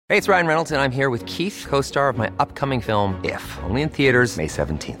Hey, it's Ryan Reynolds, and I'm here with Keith, co-star of my upcoming film, If, only in theaters May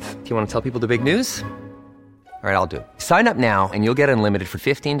 17th. Do you want to tell people the big news? All right, I'll do it. Sign up now and you'll get unlimited for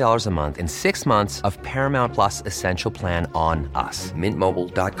 $15 a month and 6 months of Paramount Plus Essential Plan on us.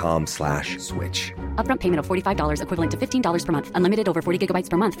 MintMobile.com/switch. Upfront payment of $45 equivalent to $15 per month. Unlimited over 40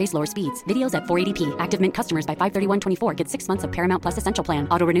 gigabytes per month. Face lower speeds. Videos at 480p. Active Mint customers by 531.24 get 6 months of Paramount Plus Essential Plan.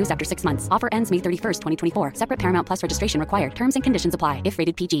 Auto renews after 6 months. Offer ends May 31st, 2024. Separate Paramount Plus registration required. Terms and conditions apply if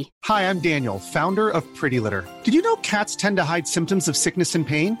rated PG. Hi, I'm Daniel, founder of Pretty Litter. Did you know cats tend to hide symptoms of sickness and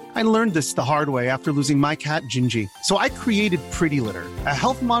pain? I learned this the hard way after losing my cat, Gingy. So I created Pretty Litter, a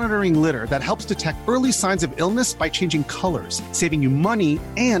health monitoring litter that helps detect early signs of illness by changing colors, saving you money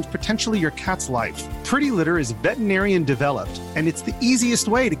and potentially your cat's life. Pretty Litter is veterinarian developed, and it's the easiest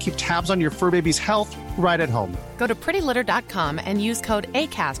way to keep tabs on your fur baby's health right at home. Go to prettylitter.com and use code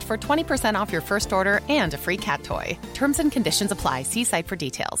ACAST for 20% off your first order and a free cat toy. Terms and conditions apply. See site for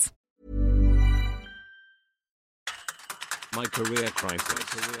details. My career crisis.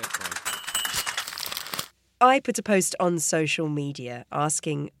 I put a post on social media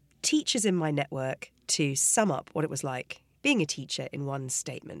asking teachers in my network to sum up what it was like being a teacher in one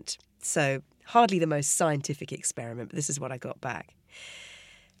statement. So, hardly the most scientific experiment, but this is what I got back.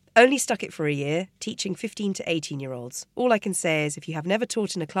 Only stuck it for a year, teaching 15 to 18-year-olds. All I can say is if you have never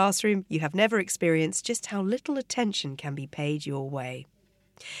taught in a classroom, you have never experienced just how little attention can be paid your way.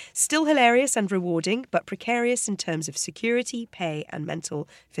 Still hilarious and rewarding, but precarious in terms of security, pay and mental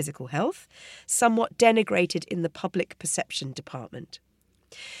physical health. Somewhat denigrated in the public perception department.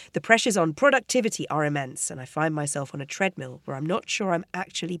 The pressures on productivity are immense, and I find myself on a treadmill where I'm not sure I'm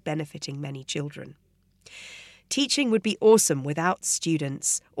actually benefiting many children. Teaching would be awesome without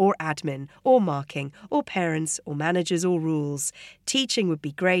students, or admin, or marking, or parents, or managers, or rules. Teaching would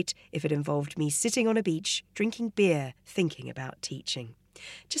be great if it involved me sitting on a beach, drinking beer, thinking about teaching.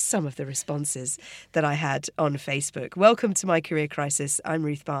 Just some of the responses that I had on Facebook. Welcome to My Career Crisis. I'm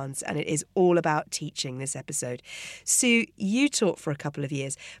Ruth Barnes, and it is all about teaching this episode. Sue, you taught for a couple of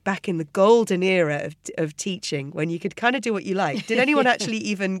years back in the golden era of teaching when you could kind of do what you liked. Did anyone actually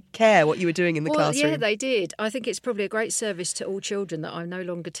even care what you were doing in the classroom? Yeah, they did. I think it's probably a great service to all children that I no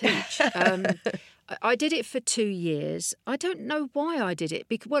longer teach. I did it for 2 years. I don't know why I did it.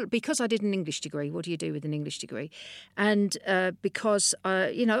 Because I did an English degree. What do you do with an English degree? And because,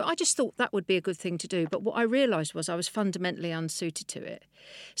 I just thought that would be a good thing to do. But what I realised was I was fundamentally unsuited to it.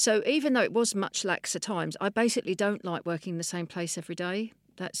 So even though it was much lax at times, I basically don't like working in the same place every day.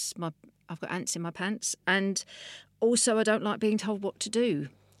 I've got ants in my pants. And also I don't like being told what to do.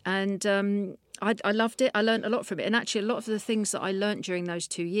 And I loved it. I learned a lot from it. And actually, a lot of the things that I learnt during those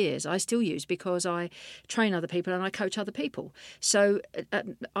 2 years, I still use because I train other people and I coach other people. So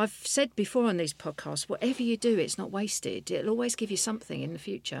I've said before on these podcasts, whatever you do, it's not wasted. It'll always give you something in the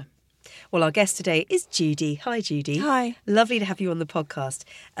future. Well, our guest today is Judy. Hi, Judy. Hi. Lovely to have you on the podcast.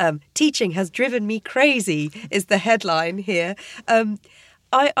 Teaching has driven me crazy is the headline here. I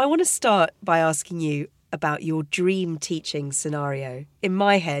want to start by asking you about your dream teaching scenario. In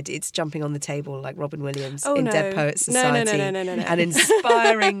my head, it's jumping on the table like Robin Williams in Dead Poets Society. No. And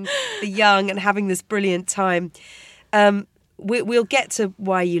inspiring the young and having this brilliant time. We'll get to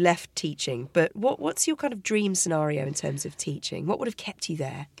why you left teaching, but what's your kind of dream scenario in terms of teaching? What would have kept you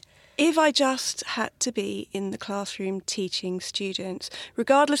there? If I just had to be in the classroom teaching students,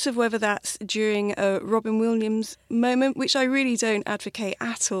 regardless of whether that's during a Robin Williams moment, which I really don't advocate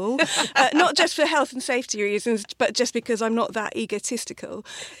at all, not just for health and safety reasons, but just because I'm not that egotistical.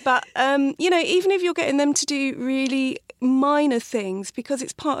 But, even if you're getting them to do really minor things, because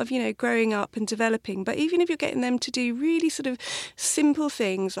it's part of, growing up and developing, but even if you're getting them to do really sort of simple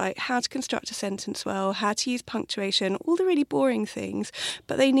things like how to construct a sentence well, how to use punctuation, all the really boring things,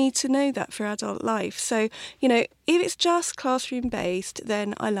 but they need to know that for adult life. So, if it's just classroom based,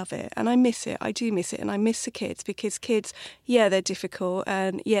 then I love it and I miss it. I do miss it, and I miss the kids because kids, they're difficult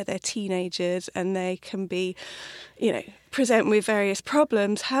and they're teenagers and they can be, present with various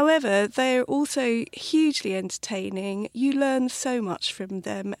problems. However, they're also hugely entertaining. You learn so much from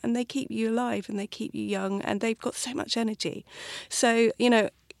them and they keep you alive and they keep you young and they've got so much energy. So,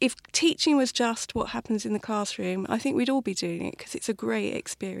 if teaching was just what happens in the classroom, I think we'd all be doing it because it's a great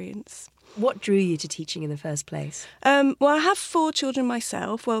experience. What drew you to teaching in the first place? Well, I have 4 children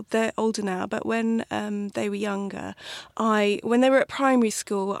myself. Well, they're older now, but when they were younger, when they were at primary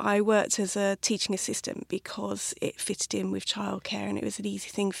school, I worked as a teaching assistant because it fitted in with childcare and it was an easy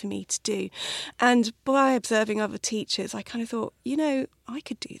thing for me to do. And by observing other teachers, I kind of thought, I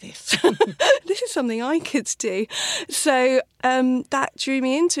could do this. This is something I could do. So that drew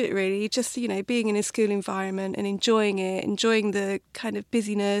me into it, really, just, being in a school environment and enjoying it, enjoying the kind of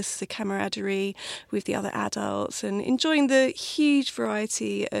busyness, the camaraderie with the other adults, and enjoying the huge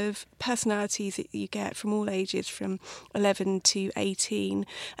variety of personalities that you get from all ages, from 11 to 18,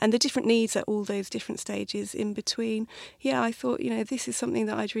 and the different needs at all those different stages in between. Yeah, I thought, this is something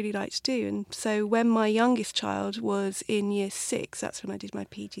that I'd really like to do. And so when my youngest child was in year 6, that's when I did my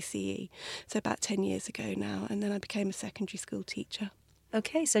PGCE, so about 10 years ago now, and then I became a secondary school teacher.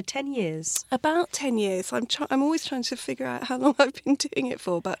 Okay, so 10 years. About 10 years. I'm always trying to figure out how long I've been doing it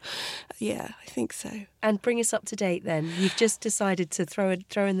for, but yeah, I think so. And bring us up to date then. You've just decided to throw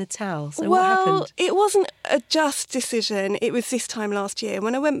in the towel. So what happened? Well, it wasn't a just decision. It was this time last year.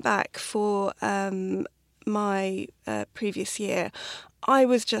 When I went back for my previous year, I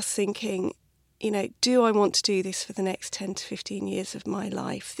was just thinking, do I want to do this for the next 10 to 15 years of my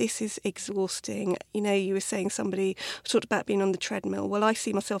life? This is exhausting. You were saying somebody talked about being on the treadmill. Well, I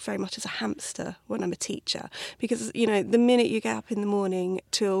see myself very much as a hamster when I'm a teacher because, the minute you get up in the morning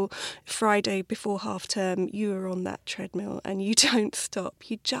till Friday before half term, you are on that treadmill and you don't stop.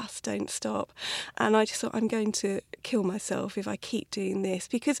 You just don't stop. And I just thought, I'm going to kill myself if I keep doing this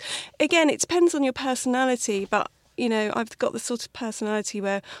because, again, it depends on your personality, but I've got the sort of personality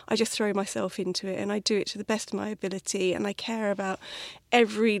where I just throw myself into it and I do it to the best of my ability and I care about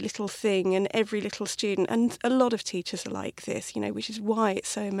every little thing and every little student. And a lot of teachers are like this, which is why it's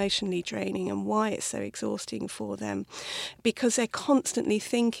so emotionally draining and why it's so exhausting for them, because they're constantly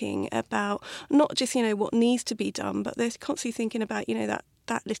thinking about not just, what needs to be done, but they're constantly thinking about,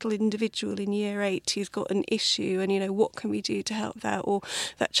 that little individual in year 8 who's got an issue and, what can we do to help that? Or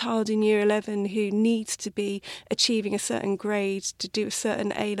that child in year 11 who needs to be achieving a certain grade to do a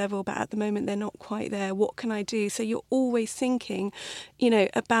certain A level, but at the moment they're not quite there. What can I do? So you're always thinking,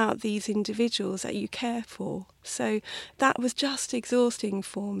 about these individuals that you care for. So that was just exhausting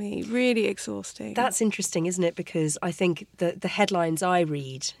for me, really exhausting. That's interesting, isn't it? Because I think the headlines I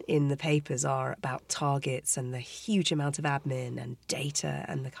read in the papers are about targets and the huge amount of admin and data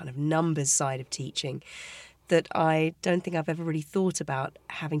and the kind of numbers side of teaching that I don't think I've ever really thought about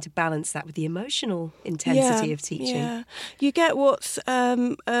having to balance that with the emotional intensity of teaching. Yeah, you get what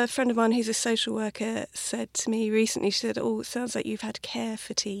a friend of mine who's a social worker said to me recently. She said, it sounds like you've had care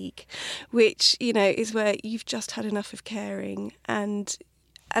fatigue, which, is where you've just had enough of caring. And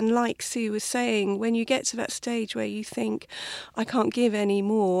like Sue was saying, when you get to that stage where you think, I can't give any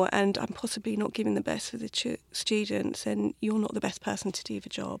more and I'm possibly not giving the best for the students, and you're not the best person to do the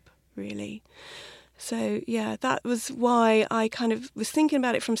job, really. So, yeah, that was why I kind of was thinking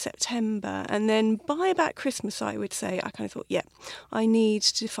about it from September. And then by about Christmas, I would say, I kind of thought, I need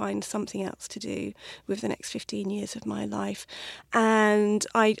to find something else to do with the next 15 years of my life. And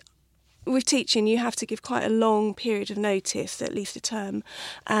with teaching, you have to give quite a long period of notice, at least a term.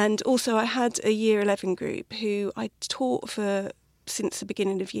 And also I had a year 11 group who I taught for since the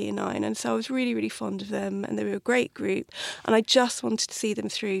beginning of year 9, and so I was really, really fond of them, and they were a great group, and I just wanted to see them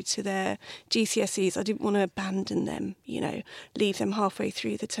through to their GCSEs. I didn't want to abandon them, leave them halfway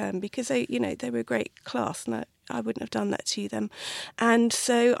through the term, because they were a great class, and I wouldn't have done that to them. And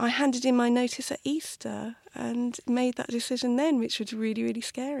so I handed in my notice at Easter and made that decision then, which was really, really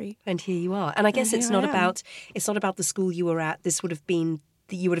scary. And here you are. And I guess it's not about the school you were at. This would have been,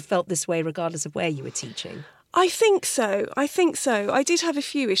 you would have felt this way regardless of where you were teaching. I think so. I did have a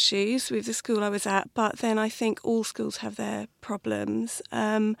few issues with the school I was at, but then I think all schools have their problems.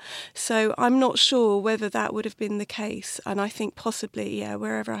 So I'm not sure whether that would have been the case. And I think possibly,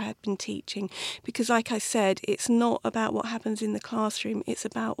 wherever I had been teaching. Because like I said, it's not about what happens in the classroom. It's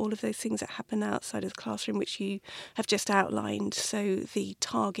about all of those things that happen outside of the classroom, which you have just outlined. So the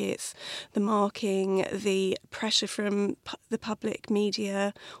targets, the marking, the pressure from the public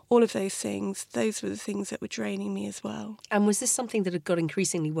media, all of those things, those were the things that were draining me as well. And was this something that had got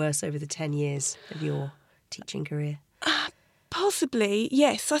increasingly worse over the 10 years of your teaching career? Possibly,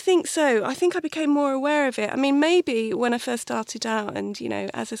 yes, I think so. I think I became more aware of it. I mean, maybe when I first started out and,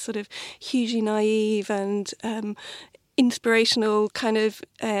 as a sort of hugely naive and inspirational kind of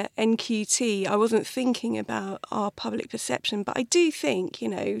NQT, I wasn't thinking about our public perception. But I do think,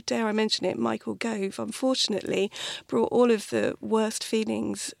 dare I mention it, Michael Gove, unfortunately, brought all of the worst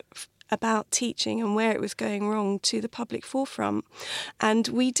feelings about teaching and where it was going wrong to the public forefront. And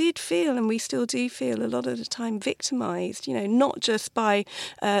we did feel, and we still do feel a lot of the time, victimised, not just by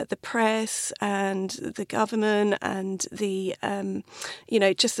the press and the government and the,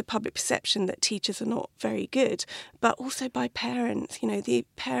 just the public perception that teachers are not very good, but also by parents, the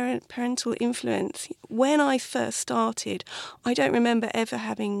parental influence. When I first started, I don't remember ever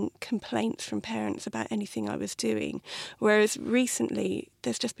having complaints from parents about anything I was doing, whereas recently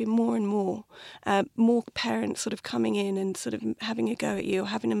there's just been more and more parents sort of coming in and sort of having a go at you or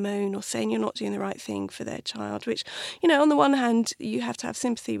having a moan or saying you're not doing the right thing for their child, which, on the one hand, you have to have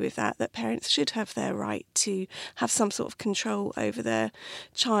sympathy with that parents should have their right to have some sort of control over their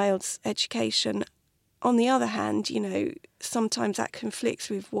child's education. On the other hand, sometimes that conflicts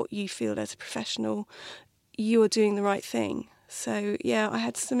with what you feel as a professional you are doing the right thing. So, yeah, I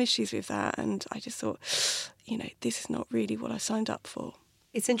had some issues with that, and I just thought, this is not really what I signed up for.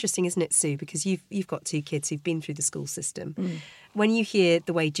 It's interesting, isn't it, Sue, because you've got 2 kids who've been through the school system. When you hear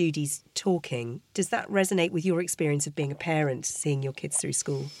the way Judy's talking, does that resonate with your experience of being a parent, seeing your kids through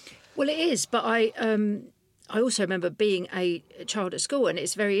school? Well, it is, but I also remember being a child at school, and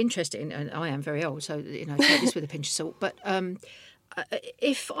it's very interesting, and I am very old, so, take this with a pinch of salt, but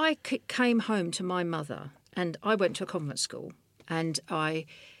if I came home to my mother, and I went to a convent school, and my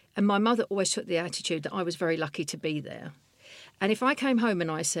mother always took the attitude that I was very lucky to be there. And if I came home and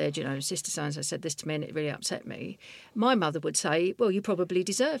I said, Sister so-and-so said this to me and it really upset me, my mother would say, well, you probably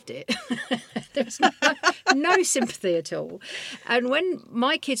deserved it. There was no sympathy at all. And when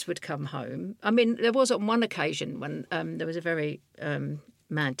my kids would come home, there was on one occasion when there was a very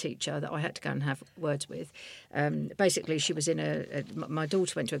mad teacher that I had to go and have words with. Basically, she was my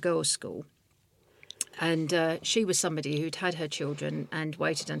daughter went to a girls' school. And she was somebody who'd had her children and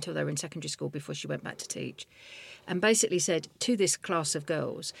waited until they were in secondary school before she went back to teach. And basically said to this class of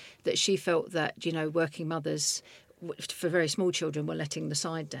girls that she felt that, working mothers for very small children were letting the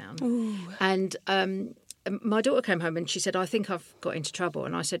side down. Ooh. And my daughter came home and she said, I think I've got into trouble.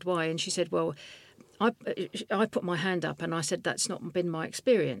 And I said, why? And she said, well, I put my hand up and I said, that's not been my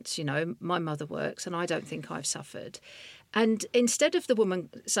experience. My mother works and I don't think I've suffered. And instead of the woman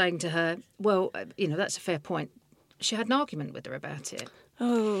saying to her, well, that's a fair point, she had an argument with her about it.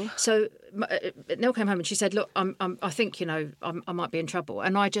 Oh. So Nell came home and she said, look, I think, I might be in trouble.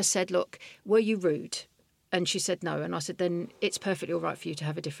 And I just said, look, were you rude? And she said no. And I said, then it's perfectly all right for you to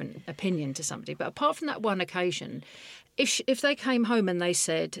have a different opinion to somebody. But apart from that one occasion, if they came home and they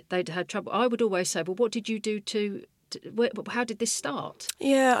said they'd had trouble, I would always say, well, what did you do how did this start?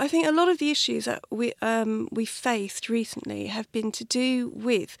 Yeah, I think a lot of the issues that we faced recently have been to do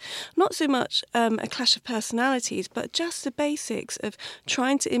with not so much a clash of personalities, but just the basics of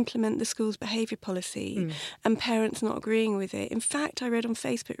trying to implement the school's behaviour policy and parents not agreeing with it. In fact, I read on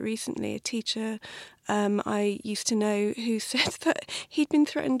Facebook recently a teacher I used to know who said that he'd been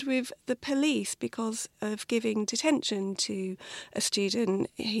threatened with the police because of giving detention to a student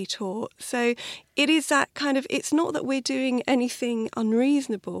he taught. So it is that kind of, it's not that we're doing anything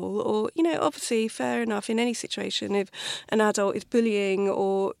unreasonable or, obviously fair enough in any situation if an adult is bullying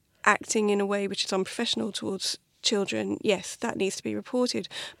or acting in a way which is unprofessional towards children, yes, that needs to be reported.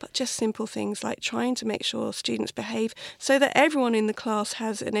 But just simple things like trying to make sure students behave so that everyone in the class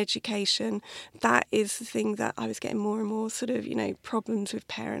has an education, that is the thing that I was getting more and more sort of, problems with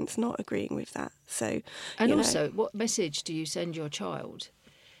parents not agreeing with that. So, and also, what message do you send your child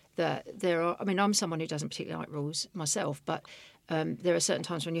that there are, I'm someone who doesn't particularly like rules myself, but there are certain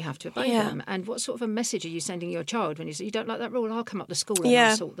times when you have to obey them. And what sort of a message are you sending your child when you say, you don't like that rule, I'll come up to school and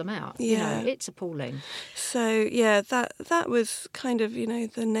I'll sort them out? Yeah. It's appalling. So, that was kind of,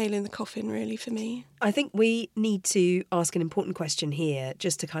 the nail in the coffin, really, for me. I think we need to ask an important question here,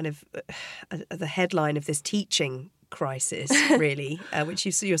 just to kind of the headline of this teaching crisis, really, which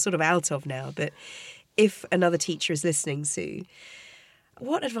you're sort of out of now. But if another teacher is listening, Sue,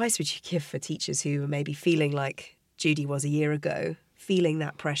 what advice would you give for teachers who are maybe feeling like Judy was a year ago, feeling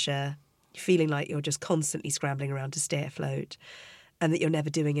that pressure, feeling like you're just constantly scrambling around to stay afloat and that you're never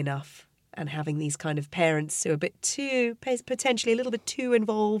doing enough, and having these kind of parents who are a bit too, potentially a little bit too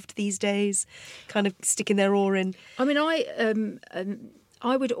involved these days, kind of sticking their oar in?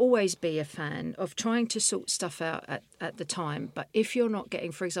 I would always be a fan of trying to sort stuff out at the time. But if you're not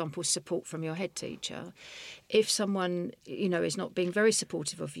getting, for example, support from your head teacher, if someone, is not being very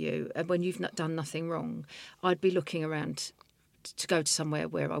supportive of you and when you've not done nothing wrong, I'd be looking around to go to somewhere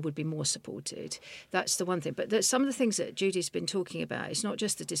where I would be more supported. That's the one thing. But some of the things that Judy's been talking about, it's not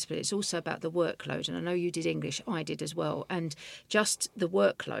just the discipline, it's also about the workload. And I know you did English, I did as well. And just the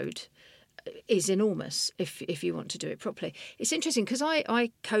workload is enormous if you want to do it properly. It's interesting because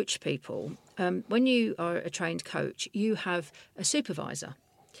I coach people. When you are a trained coach, you have a supervisor.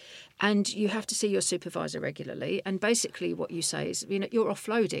 And you have to see your supervisor regularly. And basically what you say is, you're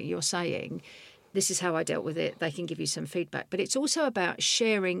offloading. You're saying, this is how I dealt with it. They can give you some feedback. But it's also about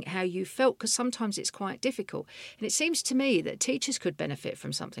sharing how you felt, because sometimes it's quite difficult. And it seems to me that teachers could benefit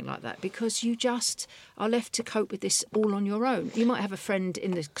from something like that, because you just are left to cope with this all on your own. You might have a friend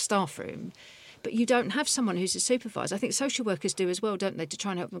in the staff room, but you don't have someone who's a supervisor. I think social workers do as well, don't they, to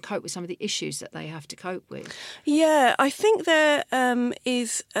try and help them cope with some of the issues that they have to cope with. Yeah, I think there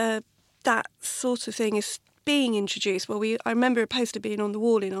is that sort of thing is being introduced. Well, I remember a poster being on the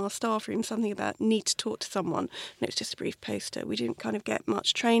wall in our staff room, something about need to talk to someone, and it was just a brief poster. We didn't kind of get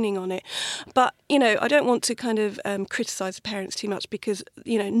much training on it. But, I don't want to kind of criticise the parents too much, because,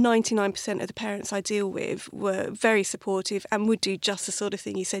 99% of the parents I deal with were very supportive and would do just the sort of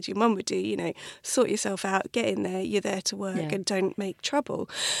thing you said your mum would do, sort yourself out, get in there, you're there to work and don't make trouble.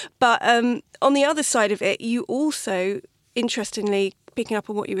 But on the other side of it, you also, interestingly, picking up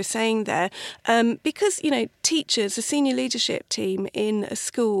on what you were saying there, because, teachers, the senior leadership team in a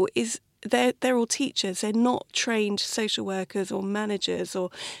school they're all teachers. They're not trained social workers or managers or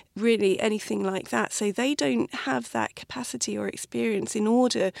really anything like that. So they don't have that capacity or experience in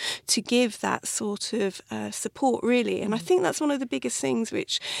order to give that sort of support, really. And I think that's one of the biggest things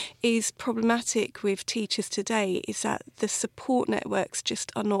which is problematic with teachers today, is that the support networks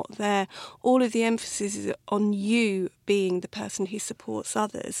just are not there. All of the emphasis is on you being the person who supports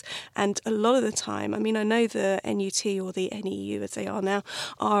others. And a lot of the time, I know the NUT or the NEU, as they are now,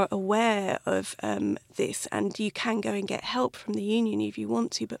 are aware of this, and you can go and get help from the union if you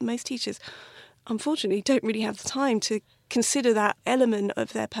want to, but most teachers unfortunately don't really have the time to consider that element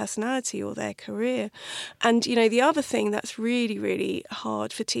of their personality or their career. And, the other thing that's really, really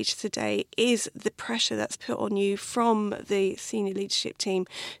hard for teachers today is the pressure that's put on you from the senior leadership team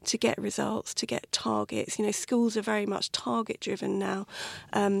to get results, to get targets. Schools are very much target-driven now,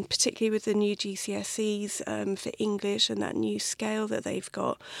 particularly with the new GCSEs for English and that new scale that they've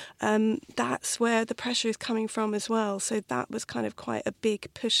got. That's where the pressure is coming from as well. So that was kind of quite a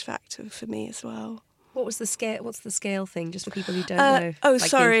big push factor for me as well. What's the scale thing, just for people who don't know?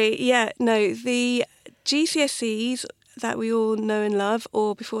 The GCSEs that we all know and love,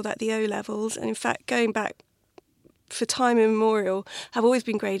 or before that the O-levels, and in fact going back for time immemorial, have always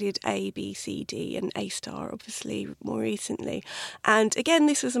been graded A, B, C, D, and A star, obviously, more recently. And again,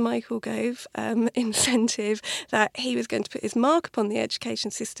 this was a Michael Gove incentive, that he was going to put his mark upon the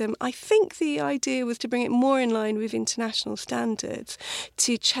education system. I think the idea was to bring it more in line with international standards,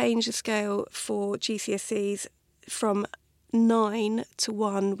 to change the scale for GCSEs from 9 to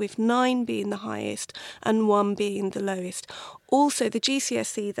 1, with 9 being the highest and 1 being the lowest. Also, the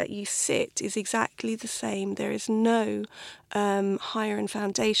GCSE that you sit is exactly the same. There is no higher and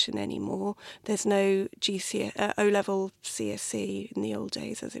foundation anymore. There's no O-level CSE in the old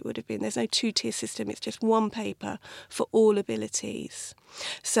days, as it would have been. There's no two-tier system. It's just one paper for all abilities.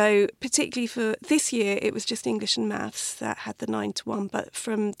 So particularly for this year, it was just English and Maths that had the 9 to 1, but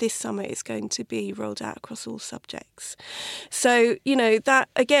from this summer, it's going to be rolled out across all subjects. So,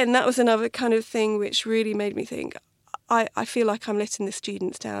 that was another kind of thing which really made me think, I feel like I'm letting the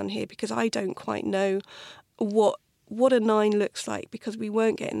students down here, because I don't quite know what a 9 looks like, because we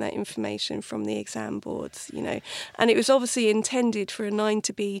weren't getting that information from the exam boards, And it was obviously intended for a 9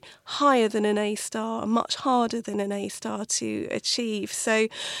 to be higher than an A star, much harder than an A star to achieve. So,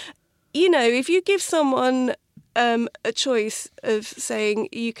 if you give someone a choice of saying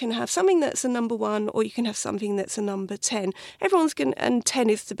you can have something that's a number 1 or you can have something that's a number 10. And 10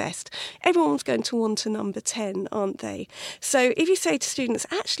 is the best. Everyone's going to want a number 10, aren't they? So if you say to students,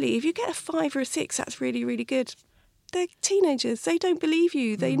 actually, if you get a 5 or a 6, that's really, really good. They're teenagers. They don't believe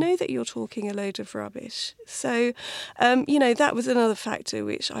you. They know that you're talking a load of rubbish. So, that was another factor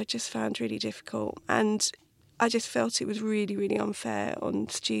which I just found really difficult. And I just felt it was really, really unfair on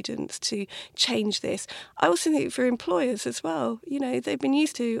students to change this. I also think for employers as well, they've been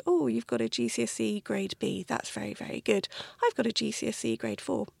used to, you've got a GCSE grade B, that's very, very good. I've got a GCSE grade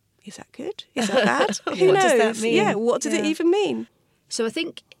 4. Is that good? Is that bad? Who knows? What does that mean? Yeah, what does it even mean? So I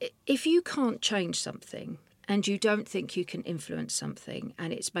think if you can't change something, and you don't think you can influence something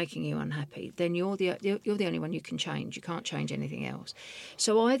and it's making you unhappy, then you're the only one you can change. You can't change anything else.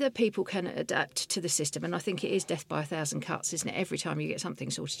 So either people can adapt to the system, and I think it is death by 1,000 cuts, isn't it? Every time you get something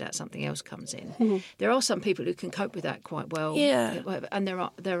sorted out, something else comes in. Mm-hmm. There are some people who can cope with that quite well, and there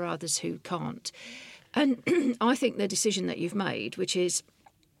are others who can't. And I think the decision that you've made, which is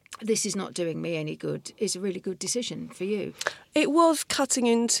this is not doing me any good is a really good decision for you. It was cutting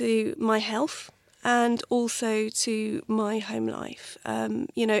into my health and also to my home life.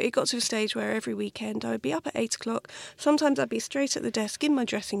 It got to a stage where every weekend I would be up at 8 o'clock. Sometimes I'd be straight at the desk in my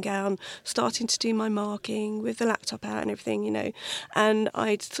dressing gown, starting to do my marking with the laptop out and everything, and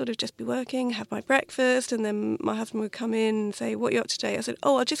I'd sort of just be working, have my breakfast, and then my husband would come in and say, "What are you up to today?" I said,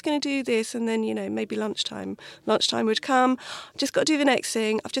 "Oh, I'm just going to do this," and then, maybe lunchtime would come. I've just got to do the next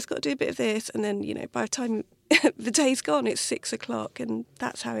thing. I've just got to do a bit of this, and then, by the time the day's gone, it's 6 o'clock, and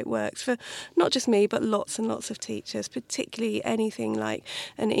that's how it works for not just me, but lots and lots of teachers, particularly anything like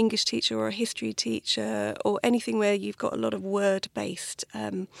an English teacher or a history teacher or anything where you've got a lot of word-based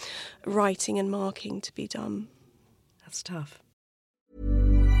writing and marking to be done. That's tough.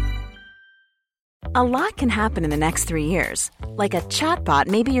 A lot can happen in the next 3 years. Like a chatbot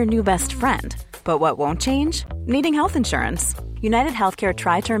may be your new best friend. But what won't change? Needing health insurance. United Healthcare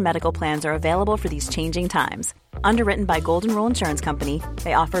Tri-Term Medical Plans are available for these changing times. Underwritten by Golden Rule Insurance Company,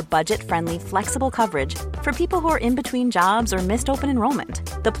 they offer budget-friendly, flexible coverage for people who are in between jobs or missed open enrollment.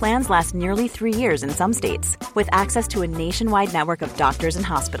 The plans last nearly 3 years in some states, with access to a nationwide network of doctors and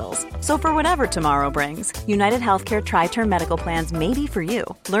hospitals. So for whatever tomorrow brings, United Healthcare Tri-Term Medical Plans may be for you.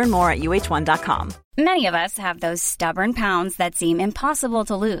 Learn more at uh1.com. Many of us have those stubborn pounds that seem impossible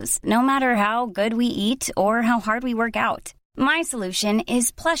to lose, no matter how good we eat or how hard we work out. My solution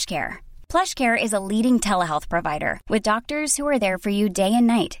is PlushCare. PlushCare is a leading telehealth provider with doctors who are there for you day and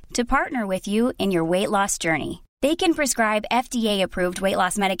night to partner with you in your weight loss journey. They can prescribe FDA-approved weight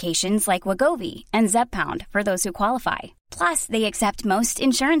loss medications like Wegovy and Zepbound for those who qualify. Plus, they accept most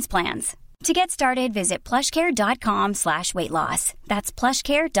insurance plans. To get started, visit plushcare.com/weightloss. That's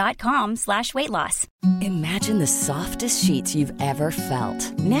plushcare.com/weightloss. Imagine the softest sheets you've ever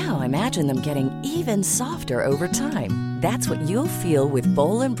felt. Now imagine them getting even softer over time. That's what you'll feel with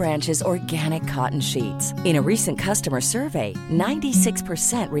Boll & Branch's organic cotton sheets. In a recent customer survey,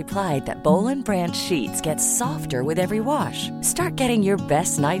 96% replied that Boll & Branch sheets get softer with every wash. Start getting your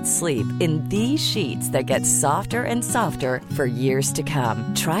best night's sleep in these sheets that get softer and softer for years to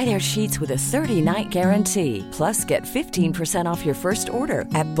come. Try their sheets with a 30-night guarantee. Plus, get 15% off your first order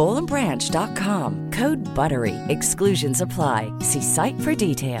at bollandbranch.com. Code BUTTERY. Exclusions apply. See site for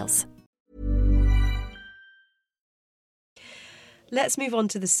details. Let's move on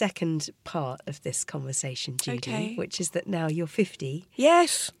to the second part of this conversation, Judy, which is that now you're 50.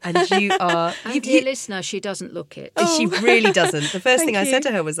 Yes. And you are... And dear listener, she doesn't look it. Oh. She really doesn't. The first thing I said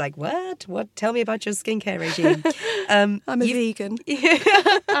to her was like, what? Tell me about your skincare regime. I'm a vegan.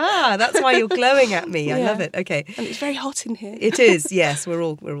 That's why you're glowing at me. I love it. Okay. And it's very hot in here. It is, yes. We're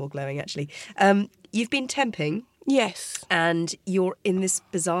all glowing, actually. You've been temping. Yes. And you're in this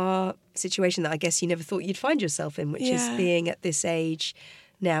bizarre situation that I guess you never thought you'd find yourself in, which is being at this age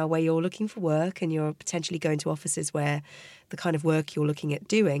now where you're looking for work and you're potentially going to offices where the kind of work you're looking at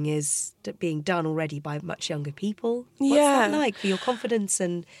doing is being done already by much younger people. What's that like for your confidence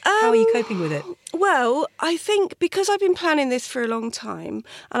and how are you coping with it? Well, I think because I've been planning this for a long time,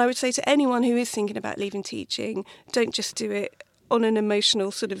 and I would say to anyone who is thinking about leaving teaching, don't just do it on an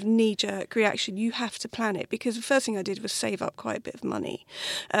emotional sort of knee-jerk reaction. You have to plan it, because the first thing I did was save up quite a bit of money,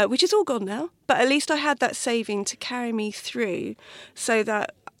 which is all gone now. But at least I had that saving to carry me through so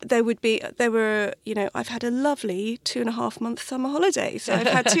that I've had a lovely 2.5 month summer holiday. So I've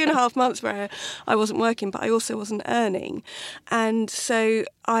had 2.5 months where I wasn't working, but I also wasn't earning. And so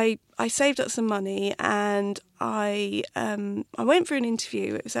I saved up some money and I went for an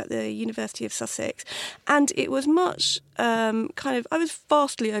interview. It was at the University of Sussex, and it was much I was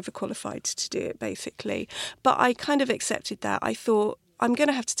vastly overqualified to do it, basically. But I kind of accepted that. I thought, I'm going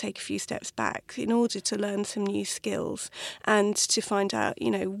to have to take a few steps back in order to learn some new skills and to find out,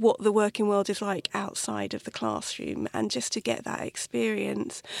 what the working world is like outside of the classroom, and just to get that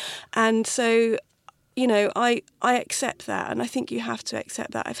experience. And so, I accept that, and I think you have to accept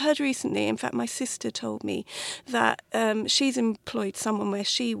that. I've heard recently, in fact, my sister told me that she's employed someone where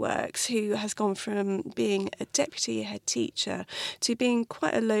she works who has gone from being a deputy head teacher to being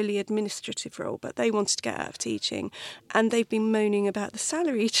quite a lowly administrative role, but they wanted to get out of teaching, and they've been moaning about the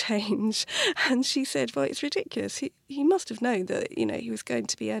salary change. And she said, well, it's ridiculous. He must have known that, he was going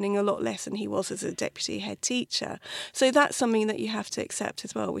to be earning a lot less than he was as a deputy head teacher. So that's something that you have to accept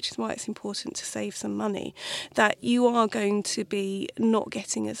as well, which is why it's important to save some money, that you are going to be not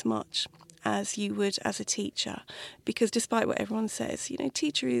getting as much as you would as a teacher, because despite what everyone says,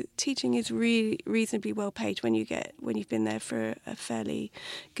 teaching is really reasonably well paid when you've been there for a fairly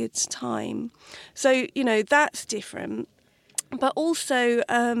good time. So that's different. But also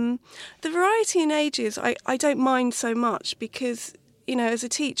the variety in ages, I don't mind so much, because as a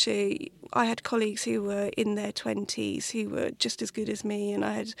teacher, I had colleagues who were in their 20s who were just as good as me, and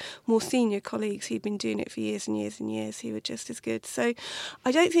I had more senior colleagues who'd been doing it for years and years and years who were just as good. So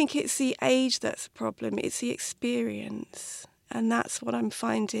I don't think it's the age that's the problem, it's the experience, and that's what I'm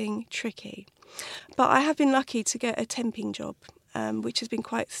finding tricky. But I have been lucky to get a temping job, which has been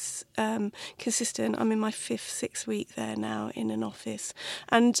quite consistent. I'm in my 5th, 6th week there now in an office,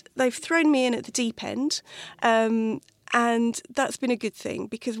 and they've thrown me in at the deep end. And that's been a good thing,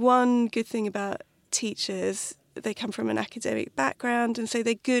 because one good thing about teachers, they come from an academic background, and so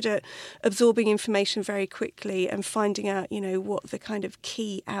they're good at absorbing information very quickly and finding out, what the kind of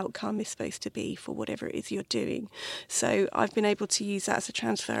key outcome is supposed to be for whatever it is you're doing. So I've been able to use that as a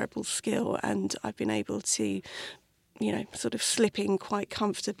transferable skill, and I've been able to, sort of slip in quite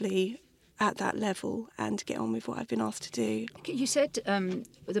comfortably at that level and get on with what I've been asked to do. You said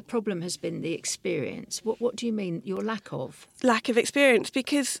the problem has been the experience. What do you mean, your lack of? Lack of experience,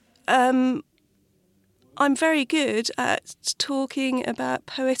 because I'm very good at talking about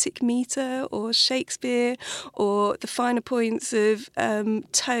poetic metre or Shakespeare or the finer points of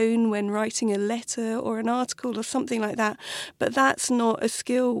tone when writing a letter or an article or something like that. But that's not a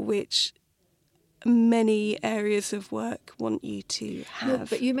skill which many areas of work want you to have. No,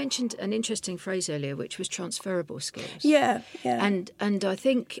 but you mentioned an interesting phrase earlier, which was transferable skills. Yeah. And I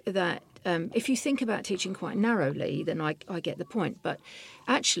think that if you think about teaching quite narrowly, then I get the point. But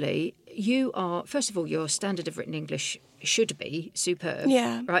actually, you are, first of all, your standard of written English should be superb.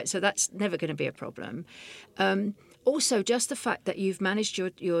 Yeah. Right? So that's never going to be a problem. Also, just the fact that you've managed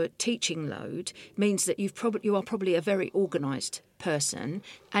your teaching load means that you are probably a very organised person,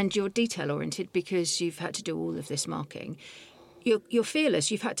 and you're detail-oriented because you've had to do all of this marking. You're fearless.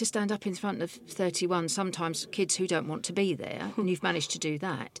 You've had to stand up in front of 31, sometimes kids who don't want to be there, and you've managed to do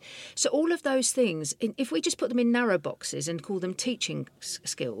that. So all of those things, if we just put them in narrow boxes and call them teaching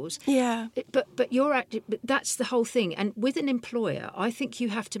skills, yeah. But that's the whole thing. And with an employer, I think you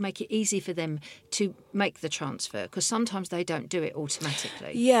have to make it easy for them to make the transfer, because sometimes they don't do it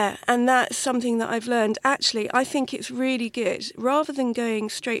automatically. Yeah, and that's something that I've learned. Actually, I think it's really good, rather than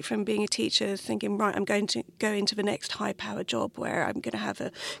going straight from being a teacher thinking, right, I'm going to go into the next high-power job where I'm going to have a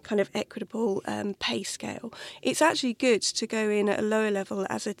kind of equitable pay scale. It's actually good to go in at a lower level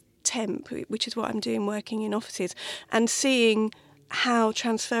as a temp, which is what I'm doing working in offices, and seeing how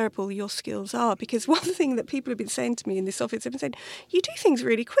transferable your skills are. Because one thing that people have been saying to me in this office, they've been saying, you do things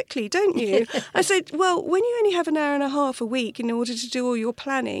really quickly, don't you? I said, well, when you only have an hour and a half a week in order to do all your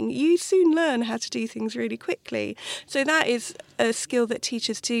planning, you soon learn how to do things really quickly. So that is a skill that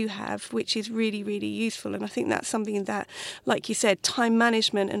teachers do have, which is really, really useful. And I think that's something that, like you said, time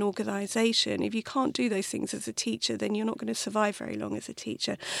management and organisation, if you can't do those things as a teacher, then you're not going to survive very long as a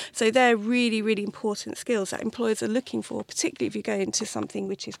teacher. So they're really, really important skills that employers are looking for, particularly if you go into something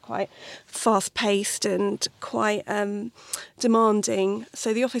which is quite fast-paced and quite demanding.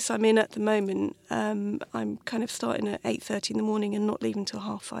 So the office I'm in at the moment, I'm kind of starting at 8:30 in the morning and not leaving till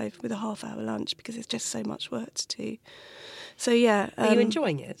 5:30 with a half-hour lunch, because there's just so much work to do. So yeah. Are you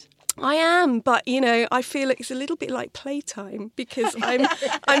enjoying it? I am, but, I feel like it's a little bit like playtime, because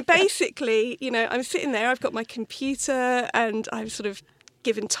I'm basically, I'm sitting there, I've got my computer and I'm sort of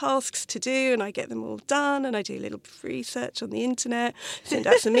given tasks to do, and I get them all done, and I do a little research on the internet, send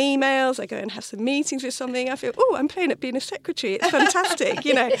out some emails, I go and have some meetings with something. I feel, I'm playing at being a secretary. It's fantastic,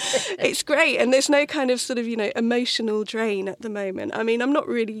 it's great, and there's no kind of sort of, emotional drain at the moment. I mean, I'm not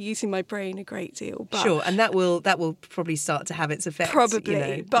really using my brain a great deal, but sure, and that will probably start to have its effects.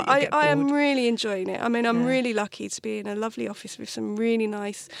 Probably, but I am really enjoying it. I mean, I'm really lucky to be in a lovely office with some really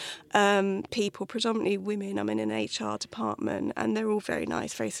nice people, predominantly women. I'm in an HR department, and they're all very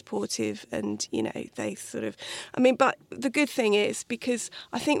nice, very supportive, and they sort of, but the good thing is, because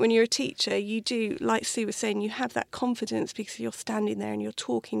I think when you're a teacher, you do, like Sue was saying, you have that confidence because you're standing there and you're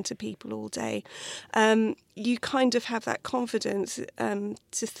talking to people all day. You kind of have that confidence to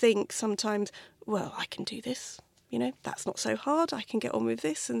think sometimes, well, I can do this. That's not so hard. I can get on with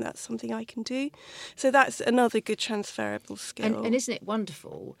this, and that's something I can do. So that's another good transferable skill. And isn't it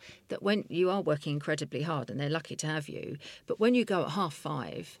wonderful that when you are working incredibly hard, and they're lucky to have you, but when you go at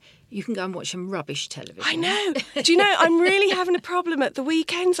 5:30, you can go and watch some rubbish television. I know. Do you know, I'm really having a problem at the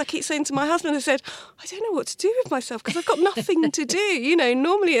weekends. I keep saying to my husband, I said, I don't know what to do with myself because I've got nothing to do.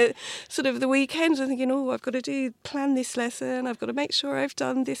 Normally at sort of the weekends I'm thinking, I've got to plan this lesson. I've got to make sure I've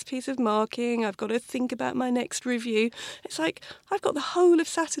done this piece of marking. I've got to think about my next review. It's like I've got the whole of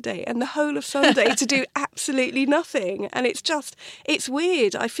Saturday and the whole of Sunday to do absolutely nothing. And it's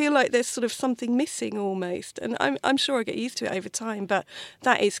weird. I feel like there's sort of something missing almost. And I'm sure I get used to it over time, but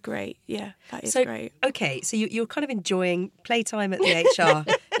that is great. great. Yeah, that is so, great. Okay, so you're kind of enjoying playtime at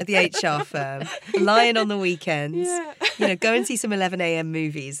the HR firm, lying on the weekends. Yeah. You know, go and see some 11 a.m.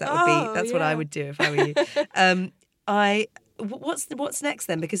 movies. That's what I would do if I were you. What's next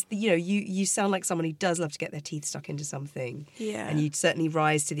then? Because you sound like someone who does love to get their teeth stuck into something. Yeah. And you'd certainly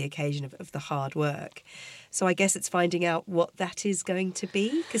rise to the occasion of the hard work. So I guess it's finding out what that is going to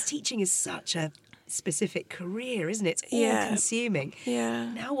be, because teaching is such a specific career, isn't it? It's all consuming.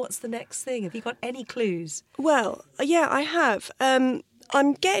 Yeah. Now what's the next thing? Have you got any clues? Well, yeah, I have.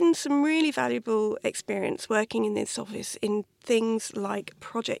 I'm getting some really valuable experience working in this office in things like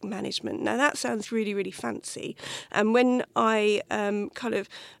project management. Now, that sounds really, really fancy. And when I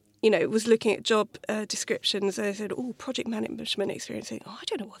was looking at job descriptions, I said, project management experience. I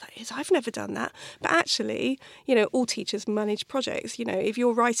don't know what that is. I've never done that. But actually, all teachers manage projects. If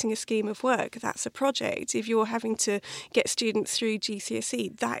you're writing a scheme of work, that's a project. If you're having to get students through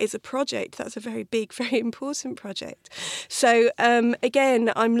GCSE, that is a project. That's a very big, very important project. So,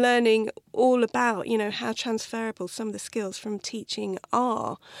 again, I'm learning all about, how transferable some of the skills from teaching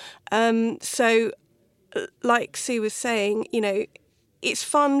are. So, like Sue was saying, it's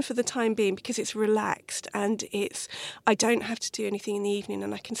fun for the time being because it's relaxed and I don't have to do anything in the evening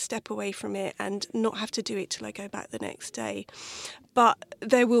and I can step away from it and not have to do it till I go back the next day. But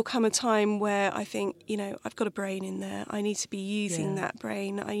there will come a time where I think, I've got a brain in there. I need to be using that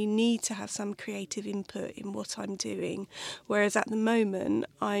brain. I need to have some creative input in what I'm doing. Whereas at the moment,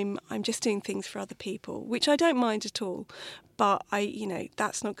 I'm just doing things for other people, which I don't mind at all. But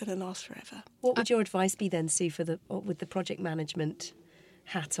that's not going to last forever. What would your advice be then, Sue, with the project management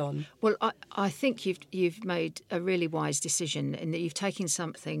hat on? Well, I think you've made a really wise decision in that you've taken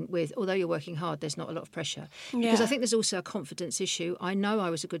something with, although you're working hard, there's not a lot of pressure. Because I think there's also a confidence issue. I know I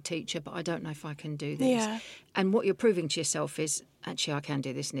was a good teacher, but I don't know if I can do this. Yeah. And what you're proving to yourself is, actually, I can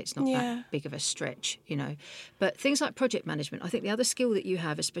do this and it's not that big of a stretch, But things like project management, I think the other skill that you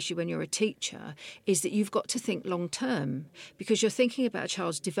have, especially when you're a teacher, is that you've got to think long term because you're thinking about a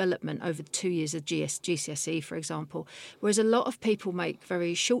child's development over the 2 years of GCSE, for example, whereas a lot of people make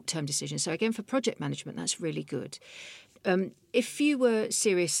very short-term decisions. So again, for project management, that's really good. If you were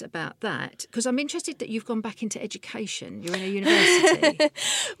serious about that, because I'm interested that you've gone back into education, you're in a university.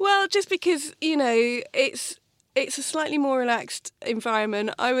 Well, just because, it's a slightly more relaxed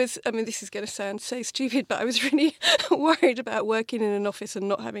environment. This is going to sound so stupid, but I was really worried about working in an office and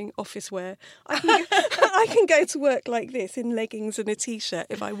not having office wear. I can go to work like this in leggings and a T-shirt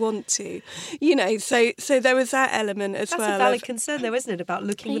if I want to, so there was that element as well. That's a valid concern though, isn't it, about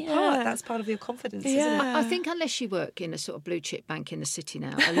looking the part? That's part of your confidence, isn't it? I think unless you work in a sort of blue chip bank in the city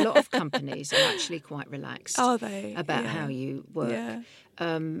now, a lot of companies are actually quite relaxed about how you work. Yeah.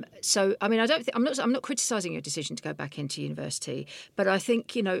 So, I don't think I'm not criticising your decision to go back into university, but I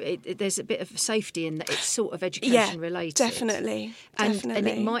think there's a bit of safety in that it's sort of education related. Definitely, and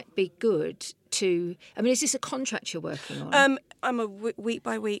it might be good to. Is this a contract you're working on? I'm a week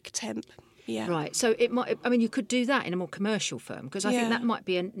by week temp. Yeah. Right. So it might. You could do that in a more commercial firm because I think that might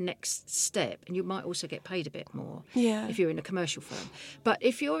be a next step, and you might also get paid a bit more if you're in a commercial firm. But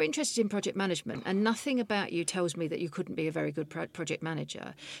if you're interested in project management, and nothing about you tells me that you couldn't be a very good project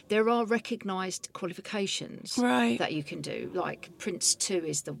manager, there are recognised qualifications that you can do. Like Prince 2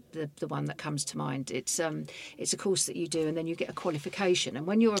 is the one that comes to mind. It's a course that you do, and then you get a qualification. And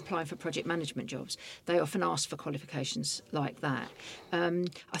when you're applying for project management jobs, they often ask for qualifications like that.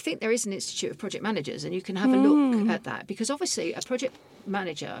 I think there is an Institute of Project Managers, and you can have a look at that because obviously a project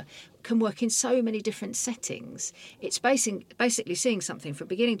manager can work in so many different settings. It's basically seeing something from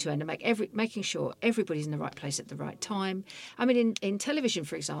beginning to end and making sure everybody's in the right place at the right time. In television,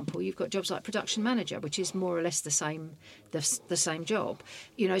 for example, you've got jobs like production manager, which is more or less the same job.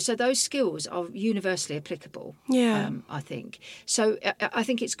 So those skills are universally applicable. I think. So I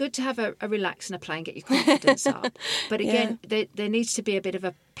think it's good to have a relax and a play and get your confidence up. But again, there needs to be a bit of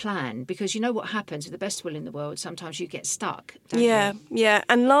a plan because you know what happens with the best will in the world. Sometimes you get stuck. Don't you? Yeah.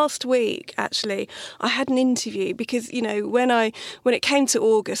 And last week, actually, I had an interview because, when it came to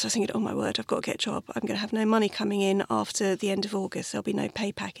August, I was thinking, oh my word, I've got to get a job. I'm going to have no money coming in after the end of August. There'll be no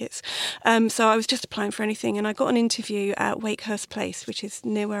pay packets. So I was just applying for anything. And I got an interview at Wakehurst Place, which is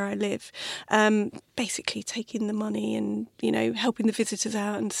near where I live, basically taking the money and, helping the visitors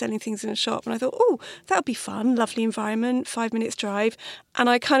out and selling things in a shop. And I thought, that would be fun. Lovely environment, 5 minutes drive. And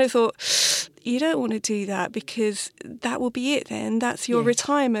I kind of thought, you don't want to do that because that will be it then. That's your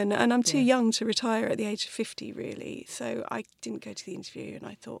retirement. And I'm too young to retire at the age of 50, really. So I didn't go to the interview and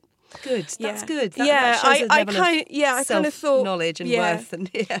I thought, Good. That's good. That shows I kind of thought knowledge and worth, and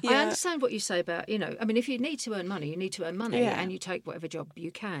I understand what you say about, I mean, if you need to earn money, you need to earn money, and you take whatever job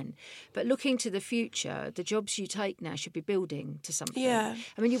you can. But looking to the future, the jobs you take now should be building to something. Yeah.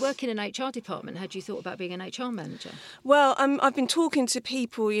 I mean, you work in an HR department. Had you thought about being an HR manager? Well, I've been talking to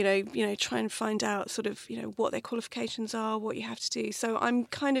people, trying to find out sort of, what their qualifications are, what you have to do. So I'm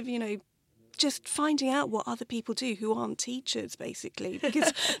kind of, just finding out what other people do who aren't teachers, basically,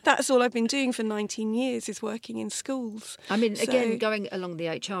 because that's all I've been doing for 19 years is working in schools. I mean, again, going along the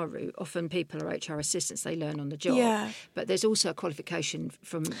HR route, often people are HR assistants, they learn on the job. Yeah. But there's also a qualification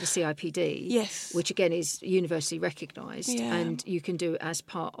from the CIPD, yes, which again is universally recognised, and you can do it as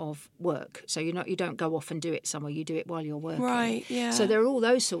part of work. So you don't go off and do it somewhere, you do it while you're working. Right, yeah. So there are all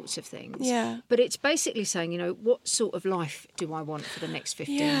those sorts of things. Yeah. But it's basically saying, what sort of life do I want for the next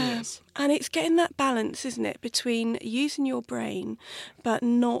 15 years? And it's getting that balance, isn't it, between using your brain but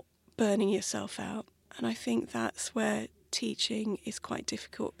not burning yourself out. And I think that's where teaching is quite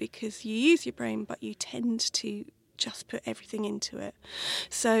difficult, because you use your brain but you tend to just put everything into it.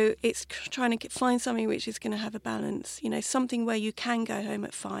 So it's trying to find something which is going to have a balance, something where you can go home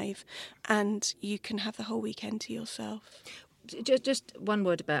at 5 and you can have the whole weekend to yourself. Just one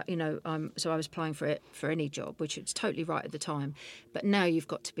word about, so I was applying for any job, which was totally right at the time. But now you've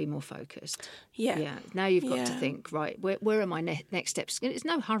got to be more focused. Yeah. Now you've got to think, right, where are my next steps? It's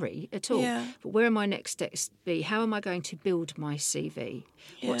no hurry at all. Yeah. But where are my next steps be? How am I going to build my CV?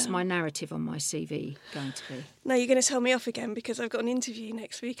 What's my narrative on my CV going to be? No, you're going to tell me off again, because I've got an interview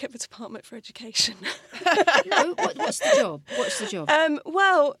next week at the Department for Education. No, what's the job? What's the job?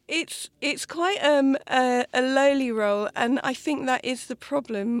 Well, it's quite a lowly role, and I think that is the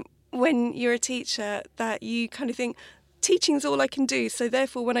problem when you're a teacher, that you kind of think, teaching's all I can do, so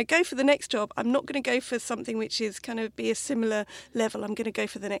therefore when I go for the next job, I'm not going to go for something which is kind of be a similar level. I'm going to go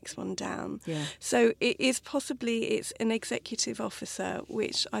for the next one down. Yeah. So it's an executive officer,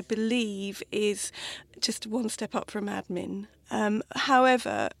 which I believe is just one step up from admin.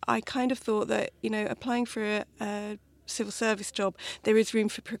 However, I kind of thought that, applying for a civil service job, there is room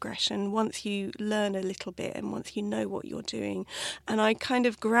for progression once you learn a little bit and once you know what you're doing. And I kind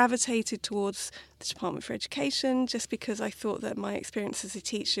of gravitated towards the Department for Education just because I thought that my experience as a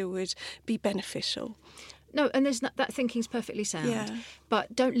teacher would be beneficial. No, and that thinking's perfectly sound. Yeah.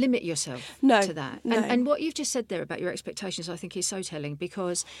 But don't limit yourself to that. No. And what you've just said there about your expectations, I think, is so telling,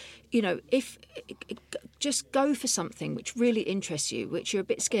 because, if just go for something which really interests you, which you're a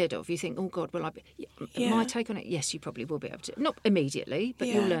bit scared of. You think, oh God, will I be? My take on it, yes, you probably will be able to. Not immediately, but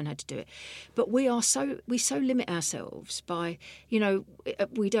you'll learn how to do it. But we so limit ourselves by,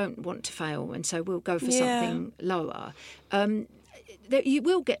 we don't want to fail, and so we'll go for something lower. You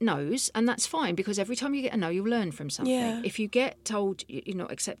will get no's, and that's fine, because every time you get a no, you'll learn from something. Yeah. If you get told you're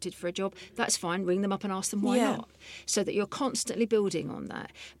not accepted for a job, that's fine. Ring them up and ask them why not, so that you're constantly building on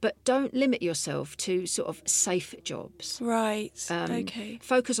that. But don't limit yourself to sort of safe jobs. Right. Okay.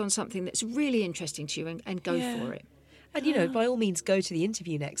 Focus on something that's really interesting to you and go for it. And, by all means, go to the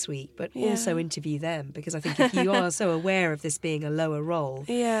interview next week, but also interview them, because I think if you are so aware of this being a lower role,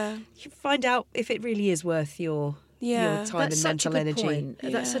 you find out if it really is worth your time and mental energy.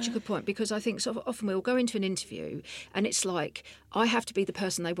 That's such a good point, because I think sort of often we'll go into an interview and it's like, I have to be the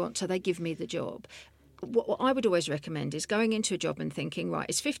person they want, so they give me the job. What I would always recommend is going into a job and thinking, right,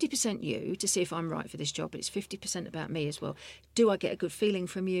 it's 50% you to see if I'm right for this job, but it's 50% about me as well. Do I get a good feeling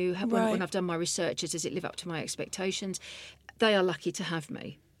from you? When I've done my research, does it live up to my expectations? They are lucky to have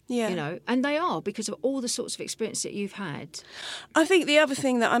me. Yeah. And they are, because of all the sorts of experience that you've had. I think the other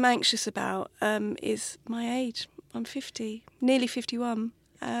thing that I'm anxious about is my age. I'm 50, nearly 51.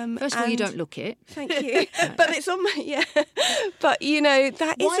 First of all, you don't look it. Thank you. But it's on my, But,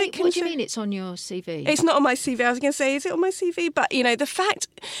 that is a concern. What do you mean it's on your CV? It's not on my CV. I was going to say, is it on my CV? But, the fact,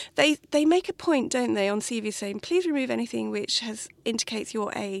 they make a point, don't they, on CV saying, please remove anything which indicates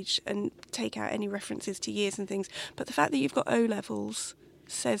your age and take out any references to years and things. But the fact that you've got O-levels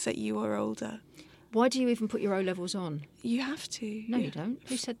says that you are older. Why do you even put your O-levels on? You have to. No, you don't.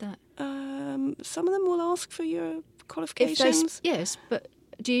 Who said that? Some of them will ask for your qualifications. Yes, but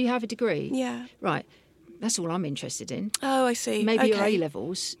do you have a degree? Yeah. Right. That's all I'm interested in. Oh, I see. Maybe your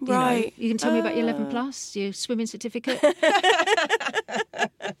A-levels. Right. You can tell me about your 11 plus, your swimming certificate. Put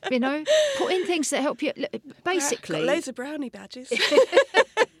in things that help you. Basically. Got loads of brownie badges.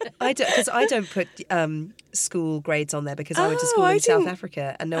 I don't put school grades on there, because I went to school in South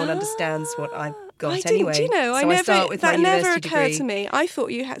Africa and no one understands what I've got anyway. Do you know, so I start with my never occurred degree. to me. I thought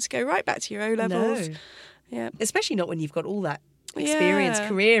you had to go right back to your O-levels. No. Yeah. Especially not when you've got all that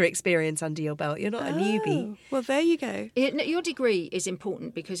career experience under your belt. You're not a newbie. Well, there you go. Your degree is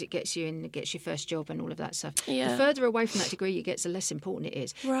important because it gets you in, it gets your first job and all of that stuff. Yeah. The further away from that degree you get, the less important it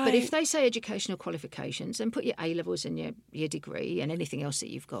is. Right. But if they say educational qualifications, then put your A-levels and your degree and anything else that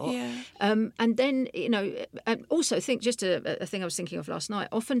you've got. Yeah. And then, and also think, just a thing I was thinking of last night,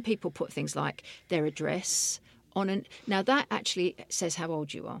 often people put things like their address on now that actually says how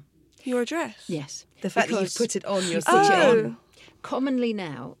old you are. Your address? Yes. The fact that you've put it on your CV. Commonly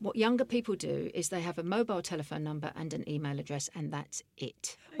now, what younger people do is they have a mobile telephone number and an email address, and that's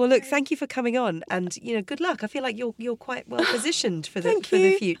it. Well, look, thank you for coming on, and good luck. I feel like you're quite well positioned for the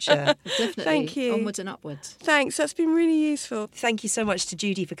future. Definitely. Thank you. Onwards and upwards. Thanks. That's been really useful. Thank you so much to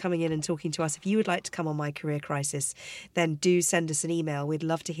Judy for coming in and talking to us. If you would like to come on My Career Crisis, then do send us an email. We'd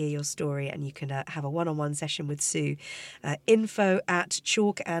love to hear your story, and you can have a one-on-one session with Sue.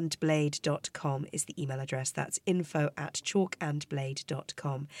 info@chalkandblade.com is the email address. That's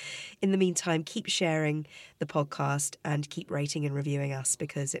info@chalkandblade.com. In the meantime, keep sharing the podcast and keep rating and reviewing us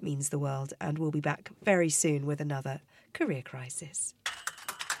because it means the world. And we'll be back very soon with another Career Crisis.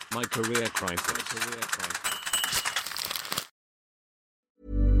 My Career Crisis.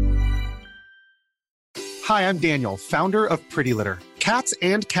 Hi, I'm Daniel, founder of Pretty Litter. Cats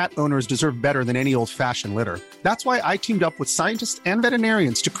and cat owners deserve better than any old-fashioned litter. That's why I teamed up with scientists and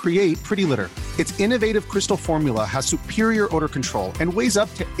veterinarians to create Pretty Litter. Its innovative crystal formula has superior odor control and weighs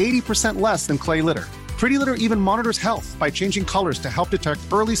up to 80% less than clay litter. Pretty Litter even monitors health by changing colors to help detect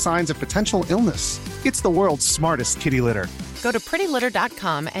early signs of potential illness. It's the world's smartest kitty litter. Go to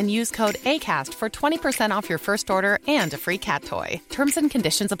prettylitter.com and use code ACAST for 20% off your first order and a free cat toy. Terms and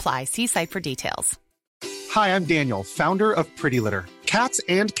conditions apply. See site for details. Hi, I'm Daniel, founder of Pretty Litter. Cats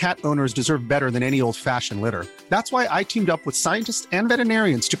and cat owners deserve better than any old-fashioned litter. That's why I teamed up with scientists and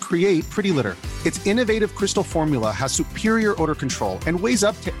veterinarians to create Pretty Litter. Its innovative crystal formula has superior odor control and weighs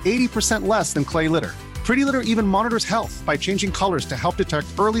up to 80% less than clay litter. Pretty Litter even monitors health by changing colors to help detect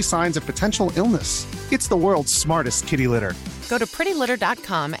early signs of potential illness. It's the world's smartest kitty litter. Go to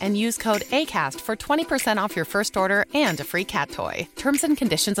prettylitter.com and use code ACAST for 20% off your first order and a free cat toy. Terms and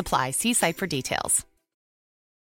conditions apply. See site for details.